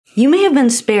You may have been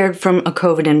spared from a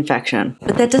COVID infection,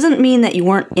 but that doesn't mean that you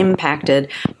weren't impacted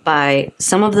by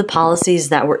some of the policies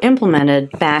that were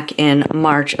implemented back in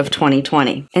March of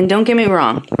 2020. And don't get me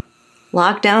wrong,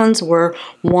 lockdowns were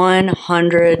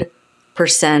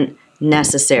 100%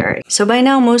 necessary. So by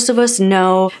now, most of us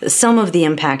know some of the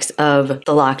impacts of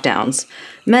the lockdowns.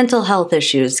 Mental health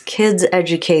issues, kids'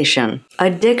 education,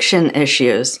 addiction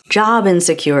issues, job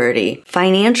insecurity,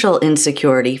 financial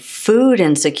insecurity, food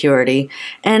insecurity,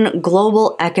 and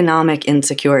global economic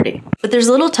insecurity. But there's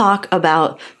little talk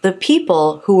about the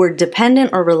people who were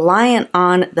dependent or reliant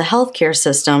on the healthcare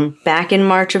system back in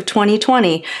March of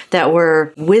 2020 that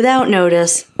were, without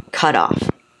notice, cut off.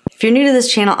 If you're new to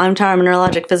this channel, I'm Tara, I'm a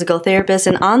neurologic physical therapist,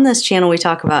 and on this channel we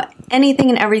talk about anything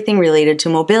and everything related to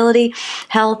mobility,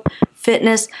 health,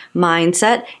 fitness,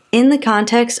 mindset, in the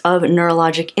context of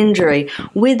neurologic injury,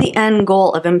 with the end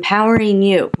goal of empowering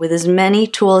you with as many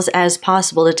tools as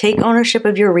possible to take ownership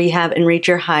of your rehab and reach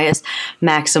your highest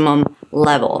maximum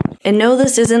level. And no,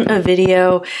 this isn't a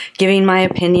video giving my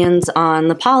opinions on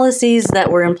the policies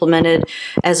that were implemented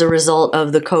as a result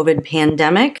of the COVID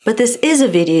pandemic, but this is a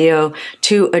video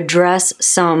to address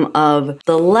some of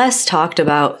the less talked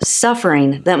about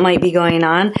suffering that might be going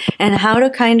on and how to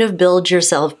kind of build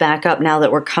yourself back up now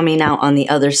that we're coming out on the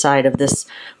other side of this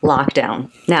lockdown.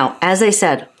 Now, as I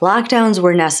said, lockdowns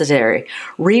were necessary.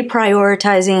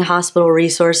 Reprioritizing hospital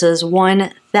resources,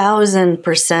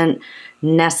 1000%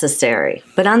 necessary.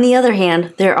 But on the other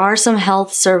hand, there are some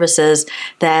health services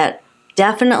that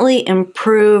definitely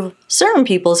improve certain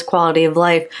people's quality of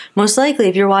life. Most likely,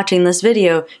 if you're watching this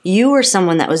video, you were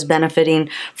someone that was benefiting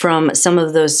from some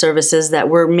of those services that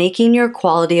were making your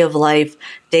quality of life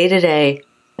day to day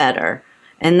better.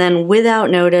 And then without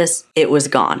notice, it was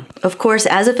gone. Of course,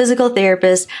 as a physical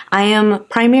therapist, I am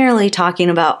primarily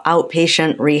talking about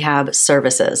outpatient rehab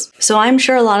services. So I'm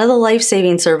sure a lot of the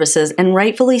life-saving services, and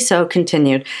rightfully so,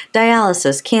 continued.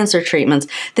 Dialysis, cancer treatments,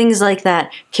 things like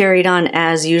that carried on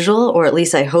as usual, or at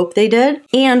least I hope they did.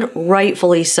 And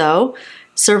rightfully so,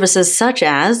 services such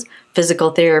as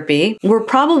physical therapy were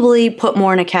probably put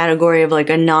more in a category of like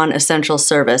a non-essential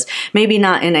service. Maybe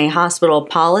not in a hospital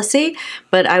policy,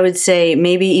 but I would say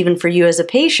maybe even for you as a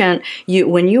patient,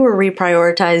 when you were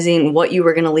reprioritizing what you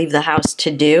were going to leave the house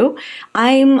to do,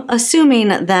 I'm assuming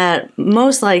that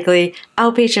most likely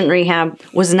outpatient rehab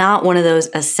was not one of those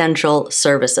essential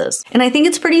services. And I think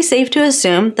it's pretty safe to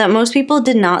assume that most people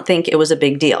did not think it was a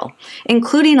big deal,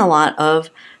 including a lot of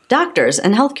doctors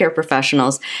and healthcare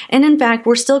professionals. And in fact,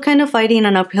 we're still kind of fighting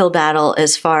an uphill battle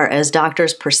as far as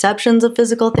doctors' perceptions of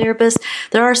physical therapists.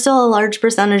 There are still a large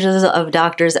percentages of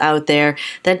doctors out there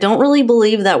that don't really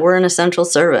believe that we're an essential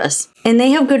service. And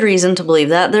they have good reason to believe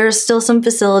that. There are still some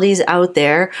facilities out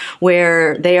there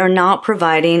where they are not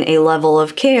providing a level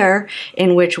of care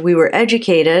in which we were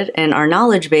educated and our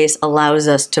knowledge base allows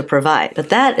us to provide. But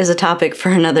that is a topic for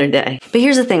another day. But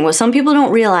here's the thing, what some people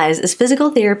don't realize is physical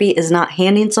therapy is not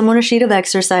handing someone a sheet of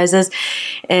exercises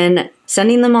and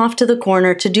sending them off to the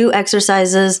corner to do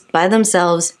exercises by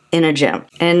themselves in a gym.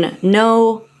 And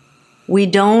no, we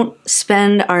don't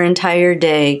spend our entire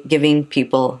day giving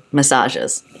people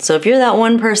massages. So if you're that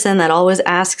one person that always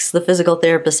asks the physical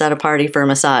therapist at a party for a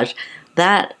massage,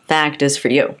 that fact is for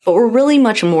you. But we're really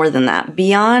much more than that.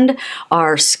 Beyond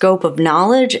our scope of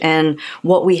knowledge and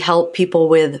what we help people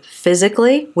with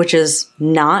physically, which is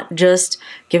not just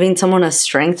giving someone a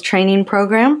strength training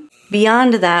program,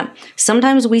 beyond that,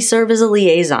 sometimes we serve as a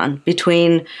liaison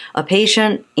between a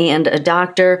patient and a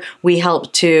doctor. We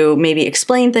help to maybe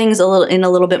explain things in a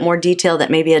little bit more detail that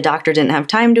maybe a doctor didn't have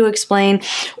time to explain,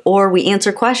 or we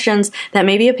answer questions that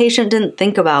maybe a patient didn't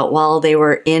think about while they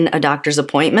were in a doctor's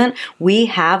appointment. We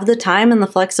have the time and the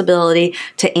flexibility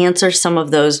to answer some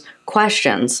of those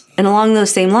questions. And along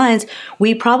those same lines,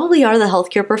 we probably are the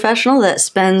healthcare professional that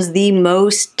spends the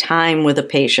most time with a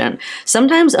patient,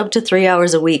 sometimes up to 3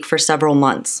 hours a week for several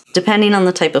months, depending on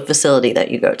the type of facility that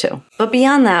you go to. But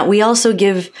beyond that, we also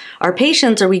give our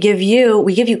patients, or we give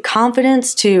you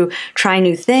confidence to try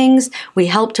new things. We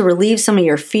help to relieve some of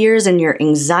your fears and your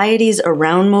anxieties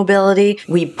around mobility.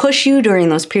 We push you during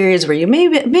those periods where you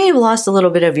may have lost a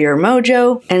little bit of your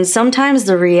mojo. And sometimes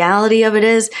the reality of it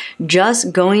is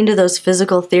just going to those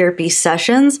physical therapy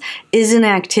sessions is an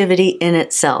activity in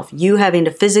itself. You having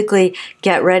to physically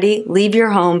get ready, leave your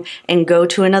home, and go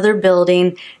to another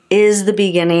building is the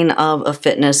beginning of a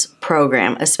fitness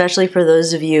program, especially for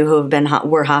those of you who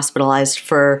were hospitalized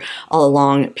for a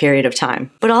long period of time.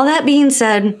 But all that being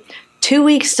said, 2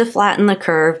 weeks to flatten the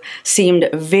curve seemed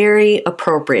very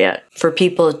appropriate for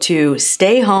people to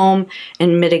stay home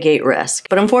and mitigate risk.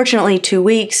 But unfortunately, 2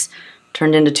 weeks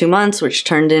turned into 2 months, which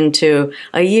turned into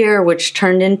a year, which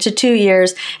turned into 2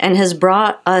 years, and has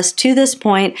brought us to this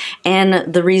point.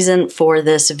 And the reason for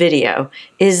this video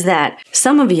is that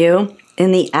some of you,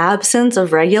 in the absence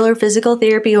of regular physical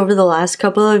therapy over the last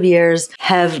couple of years,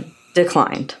 have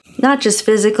declined. Not just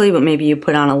physically, but maybe you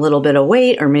put on a little bit of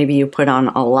weight, or maybe you put on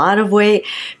a lot of weight.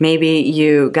 Maybe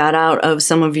you got out of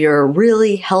some of your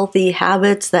really healthy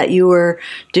habits that you were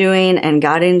doing and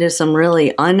got into some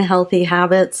really unhealthy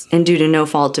habits. And due to no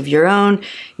fault of your own,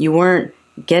 you weren't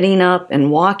getting up and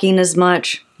walking as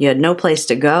much. You had no place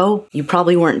to go. You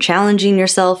probably weren't challenging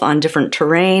yourself on different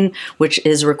terrain, which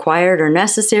is required or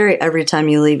necessary every time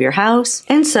you leave your house.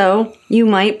 And so you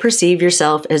might perceive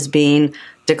yourself as being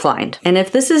declined. And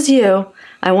if this is you,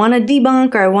 I want to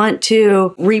debunk, or I want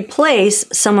to replace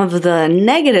some of the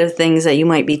negative things that you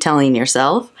might be telling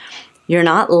yourself. You're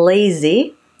not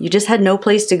lazy. You just had no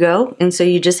place to go, and so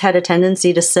you just had a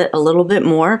tendency to sit a little bit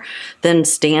more than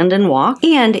stand and walk.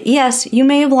 And yes, you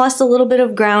may have lost a little bit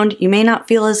of ground. You may not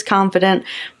feel as confident,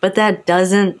 but that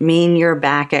doesn't mean you're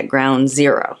back at ground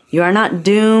zero. You are not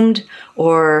doomed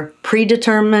or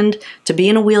predetermined to be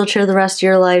in a wheelchair the rest of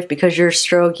your life because your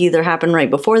stroke either happened right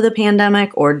before the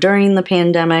pandemic or during the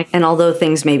pandemic. And although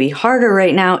things may be harder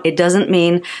right now, it doesn't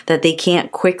mean that they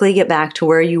can't quickly get back to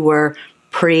where you were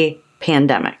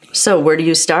pre-pandemic. So where do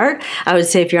you start? I would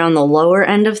say if you're on the lower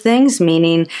end of things,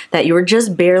 meaning that you were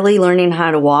just barely learning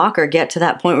how to walk or get to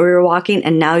that point where you're walking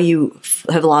and now you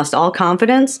have lost all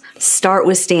confidence, start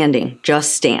with standing.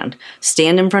 Just stand.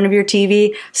 Stand in front of your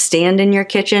TV, stand in your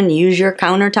kitchen, use your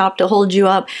countertop to hold you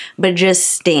up, but just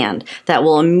stand. That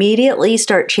will immediately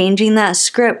start changing that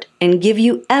script and give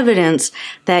you evidence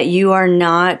that you are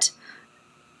not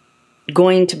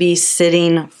going to be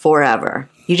sitting forever.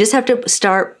 You just have to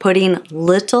start putting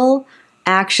little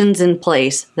actions in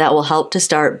place that will help to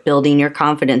start building your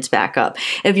confidence back up.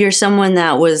 If you're someone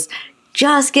that was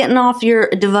just getting off your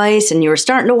device and you were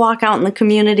starting to walk out in the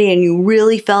community and you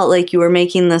really felt like you were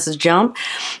making this jump,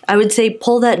 I would say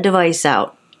pull that device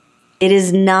out. It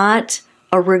is not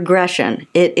a regression.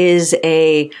 It is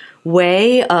a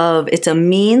way of, it's a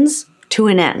means to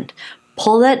an end.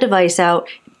 Pull that device out,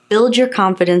 build your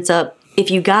confidence up. If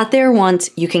you got there once,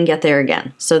 you can get there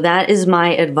again. So that is my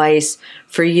advice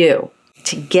for you,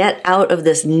 to get out of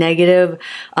this negative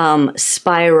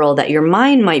spiral that your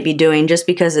mind might be doing just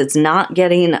because it's not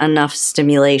getting enough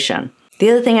stimulation.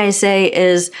 The other thing I say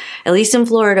is, at least in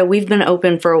Florida, we've been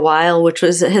open for a while, which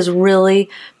has really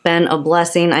been a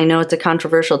blessing. I know it's a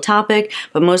controversial topic,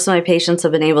 but most of my patients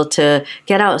have been able to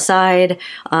get outside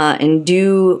and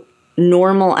do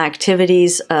normal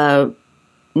activities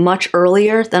much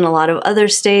earlier than a lot of other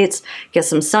states, get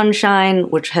some sunshine,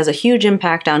 which has a huge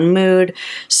impact on mood.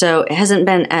 So it hasn't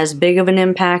been as big of an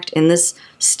impact in this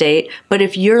state. But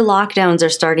if your lockdowns are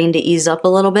starting to ease up a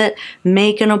little bit,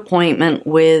 make an appointment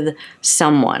with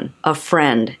someone, a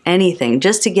friend, anything,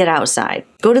 just to get outside.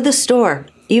 Go to the store,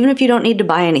 even if you don't need to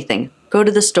buy anything. Go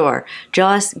to the store.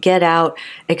 Just get out,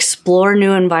 explore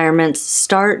new environments,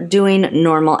 start doing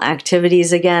normal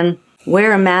activities again.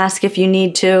 Wear a mask if you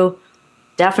need to.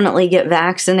 Definitely get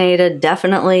vaccinated,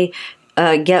 definitely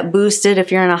get boosted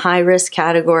if you're in a high-risk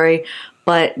category,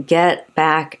 but get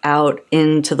back out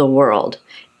into the world.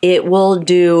 It will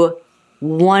do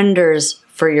wonders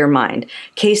for your mind.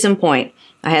 Case in point,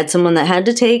 I had someone that had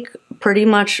to take pretty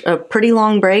much a pretty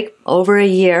long break, over a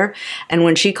year, and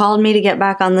when she called me to get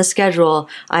back on the schedule,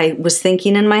 I was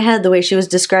thinking in my head the way she was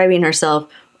describing herself,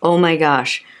 oh my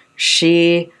gosh,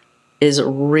 she is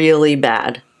really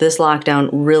bad. This lockdown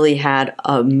really had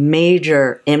a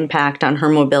major impact on her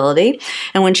mobility.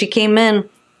 And when she came in,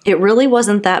 it really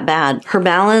wasn't that bad. Her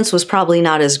balance was probably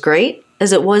not as great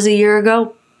as it was a year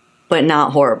ago, but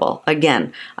not horrible.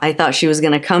 Again, I thought she was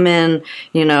going to come in,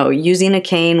 using a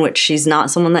cane, which she's not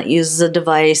someone that uses a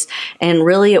device, and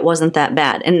really it wasn't that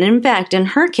bad. And in fact, in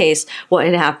her case, what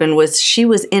had happened was she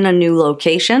was in a new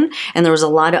location and there was a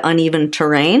lot of uneven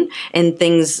terrain and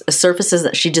surfaces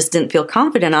that she just didn't feel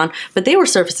confident on, but they were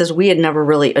surfaces we had never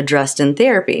really addressed in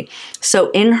therapy.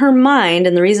 So in her mind,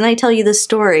 and the reason I tell you this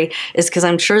story is because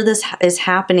I'm sure this is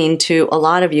happening to a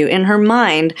lot of you, in her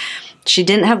mind, she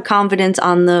didn't have confidence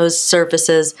on those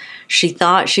surfaces. She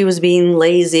thought she was being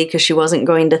lazy because she wasn't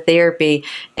going to therapy,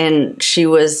 and she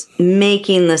was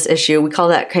making this issue, we call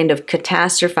that kind of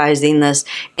catastrophizing this,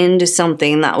 into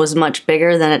something that was much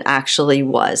bigger than it actually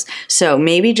was. So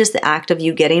maybe just the act of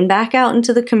you getting back out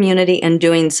into the community and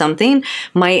doing something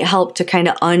might help to kind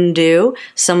of undo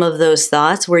some of those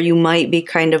thoughts where you might be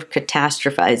kind of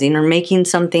catastrophizing or making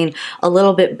something a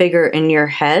little bit bigger in your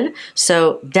head.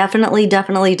 So definitely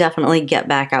get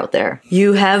back out there.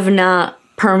 You have not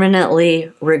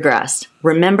permanently regressed.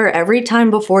 Remember, every time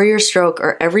before your stroke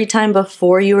or every time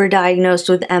before you were diagnosed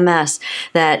with MS,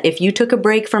 that if you took a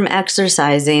break from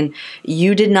exercising,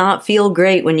 you did not feel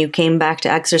great when you came back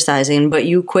to exercising, but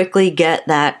you quickly get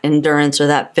that endurance or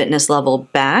that fitness level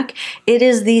back. It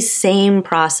is the same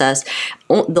process.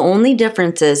 The only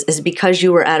difference is because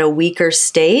you were at a weaker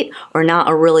state or not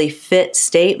a really fit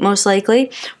state, most likely,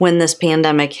 when this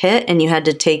pandemic hit and you had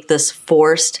to take this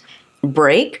forced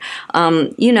break,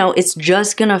 it's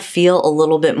just gonna feel a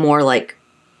little bit more like,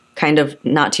 kind of,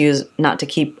 not to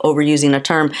keep overusing a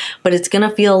term, but it's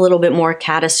gonna feel a little bit more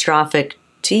catastrophic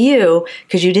to you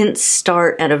because you didn't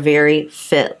start at a very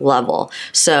fit level.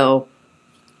 So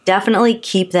definitely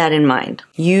keep that in mind.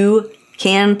 You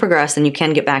can progress and you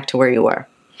can get back to where you were.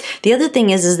 The other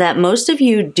thing is that most of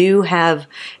you do have,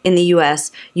 in the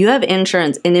US, you have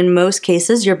insurance, and in most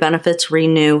cases, your benefits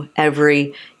renew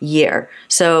every year.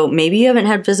 So maybe you haven't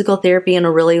had physical therapy in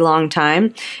a really long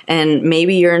time, and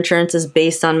maybe your insurance is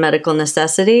based on medical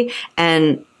necessity,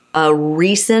 and a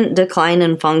recent decline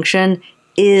in function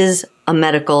is a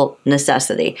medical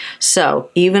necessity. So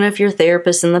even if your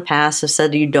therapist in the past has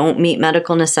said you don't meet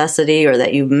medical necessity or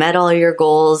that you've met all your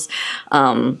goals,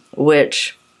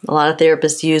 which a lot of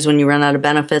therapists use when you run out of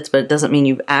benefits, but it doesn't mean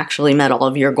you've actually met all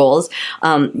of your goals.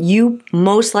 You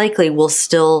most likely will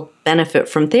still benefit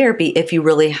from therapy if you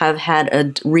really have had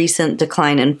a recent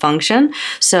decline in function.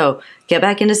 So get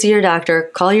back in to see your doctor,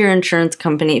 call your insurance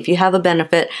company. If you have a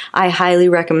benefit, I highly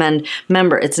recommend.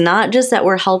 Remember, it's not just that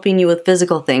we're helping you with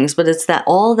physical things, but it's that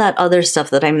all that other stuff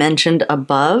that I mentioned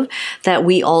above that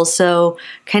we also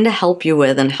kind of help you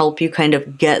with and help you kind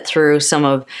of get through some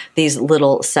of these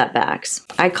little setbacks.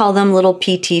 I call them little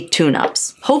PT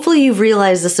tune-ups. Hopefully you've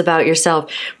realized this about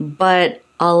yourself, but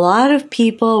a lot of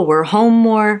people were home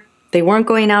more. They weren't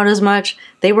going out as much,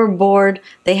 they were bored,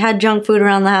 they had junk food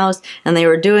around the house, and they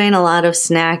were doing a lot of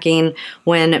snacking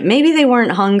when maybe they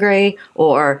weren't hungry,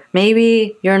 or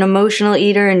maybe you're an emotional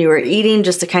eater and you were eating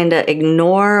just to kind of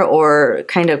ignore or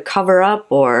kind of cover up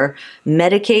or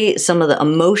medicate some of the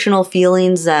emotional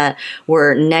feelings that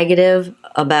were negative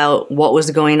about what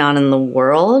was going on in the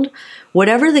world.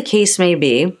 Whatever the case may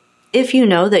be, if you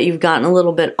know that you've gotten a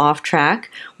little bit off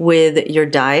track with your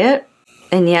diet,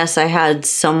 and yes, I had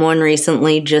someone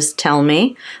recently just tell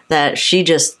me that she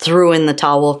just threw in the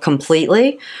towel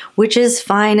completely, which is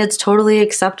fine. It's totally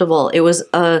acceptable. It was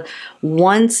a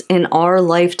once in our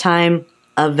lifetime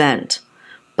event.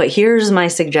 But here's my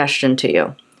suggestion to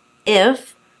you.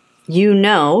 If you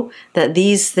know that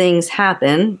these things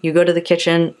happen, you go to the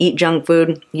kitchen, eat junk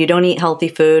food, you don't eat healthy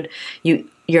food,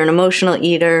 you're an emotional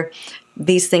eater,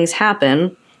 these things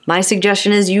happen, my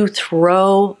suggestion is you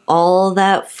throw all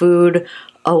that food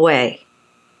away.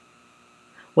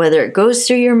 Whether it goes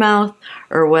through your mouth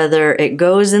or whether it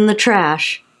goes in the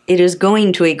trash, it is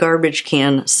going to a garbage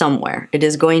can somewhere. It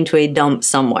is going to a dump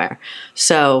somewhere.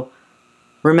 So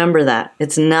remember that.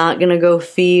 It's not going to go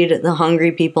feed the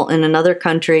hungry people in another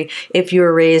country if you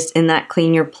were raised in that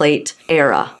clean your plate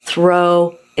era.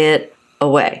 Throw it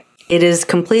away. It is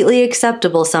completely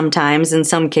acceptable sometimes, in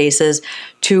some cases,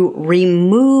 to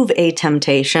remove a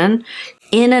temptation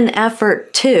in an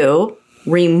effort to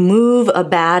remove a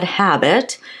bad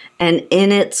habit and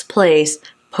in its place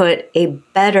put a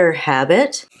better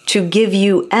habit to give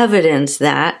you evidence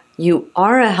that you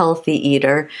are a healthy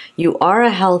eater, you are a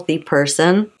healthy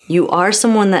person, you are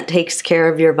someone that takes care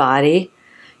of your body,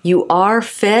 you are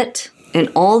fit, and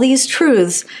all these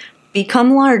truths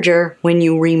become larger when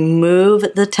you remove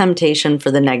the temptation for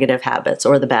the negative habits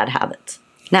or the bad habits.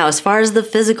 Now, as far as the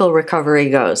physical recovery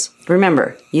goes,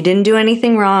 remember, you didn't do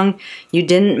anything wrong, you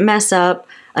didn't mess up.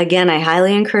 Again, I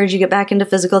highly encourage you to get back into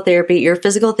physical therapy. Your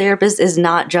physical therapist is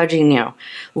not judging you.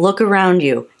 Look around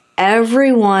you.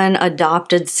 Everyone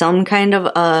adopted some kind of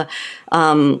a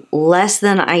less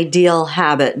than ideal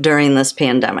habit during this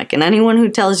pandemic. And anyone who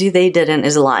tells you they didn't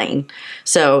is lying.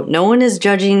 So no one is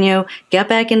judging you. Get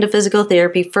back into physical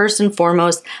therapy first and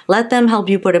foremost. Let them help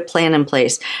you put a plan in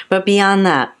place. But beyond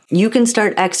that, you can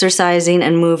start exercising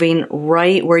and moving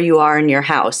right where you are in your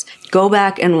house. Go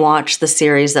back and watch the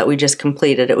series that we just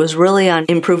completed. It was really on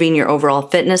improving your overall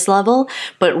fitness level,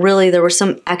 but really there were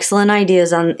some excellent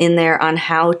ideas in there on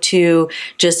how to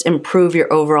just improve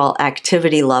your overall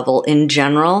activity level in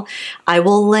general. I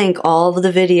will link all of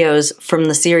the videos from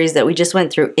the series that we just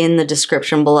went through in the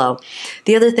description below.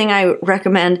 The other thing I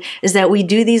recommend is that we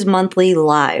do these monthly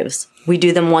lives. We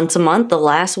do them once a month, the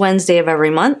last Wednesday of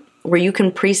every month. where you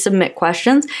can pre-submit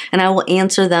questions and I will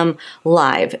answer them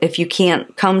live. If you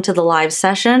can't come to the live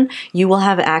session, you will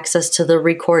have access to the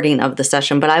recording of the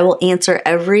session, but I will answer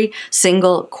every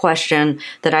single question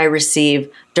that I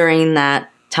receive during that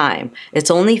time.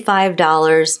 It's only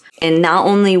 $5, and not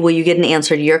only will you get an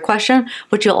answer to your question,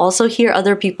 but you'll also hear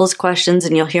other people's questions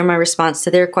and you'll hear my response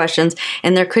to their questions,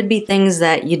 and there could be things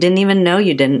that you didn't even know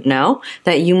you didn't know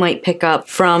that you might pick up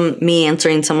from me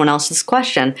answering someone else's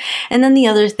question. And then the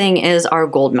other thing is our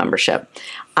Gold membership.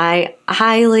 I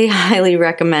highly, highly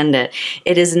recommend it.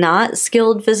 It is not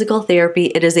skilled physical therapy.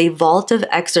 It is a vault of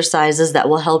exercises that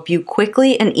will help you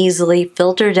quickly and easily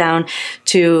filter down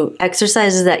to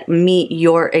exercises that meet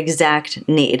your exact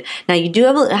need. Now, you do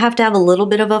have to have a little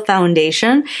bit of a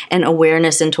foundation and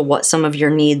awareness into what some of your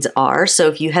needs are. So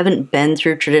if you haven't been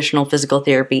through traditional physical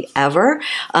therapy ever,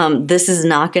 this is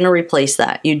not going to replace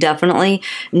that. You definitely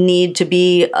need to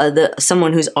be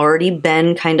someone who's already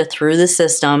been kind of through the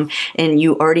system and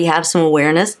you already have some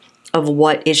awareness of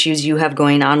what issues you have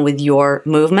going on with your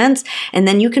movements. And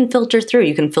then you can filter through.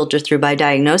 You can filter through by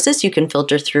diagnosis. You can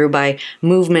filter through by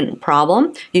movement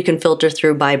problem. You can filter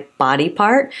through by body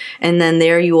part. And then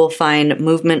there you will find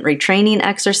movement retraining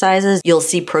exercises. You'll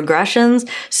see progressions.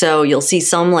 So you'll see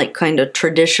some like kind of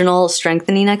traditional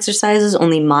strengthening exercises,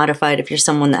 only modified if you're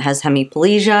someone that has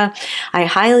hemiplegia. I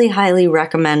highly, highly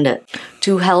recommend it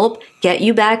to help get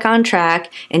you back on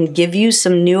track and give you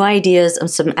some new ideas of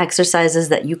some exercises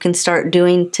that you can start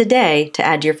doing today to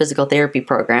add to your physical therapy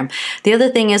program. The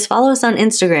other thing is follow us on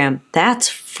Instagram. That's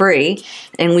free,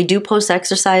 and we do post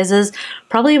exercises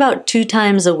probably about 2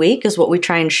 times a week is what we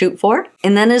try and shoot for.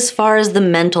 And then as far as the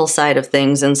mental side of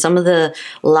things and some of the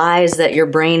lies that your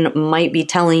brain might be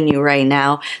telling you right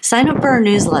now, sign up for our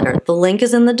newsletter. The link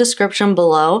is in the description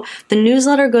below. The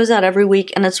newsletter goes out every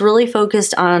week and it's really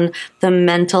focused on the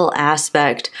mental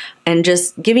aspect and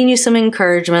just giving you some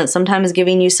encouragement, sometimes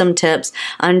giving you some tips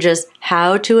on just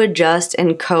how to adjust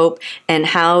and cope and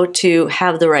how to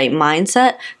have the right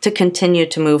mindset to continue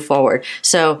to move forward.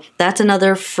 So that's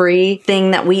another free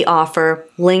thing that we offer.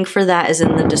 Link for that is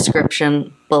in the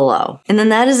description below. And then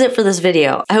that is it for this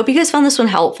video. I hope you guys found this one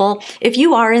helpful. If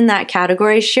you are in that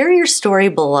category, share your story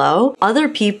below. Other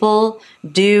people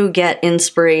do get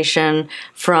inspiration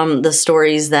from the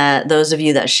stories that those of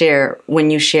you that share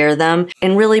when you share them.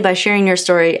 And really by sharing your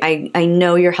story, I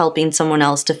know you're helping someone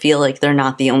else to feel like they're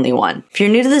not the only one. If you're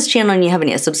new to this channel and you haven't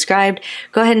yet subscribed,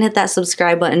 go ahead and hit that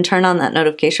subscribe button, turn on that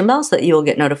notification bell so that you will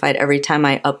get notified every time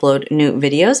I upload new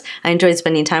videos. I enjoyed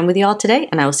spending time with you all today,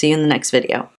 and I will see you in the next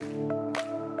video.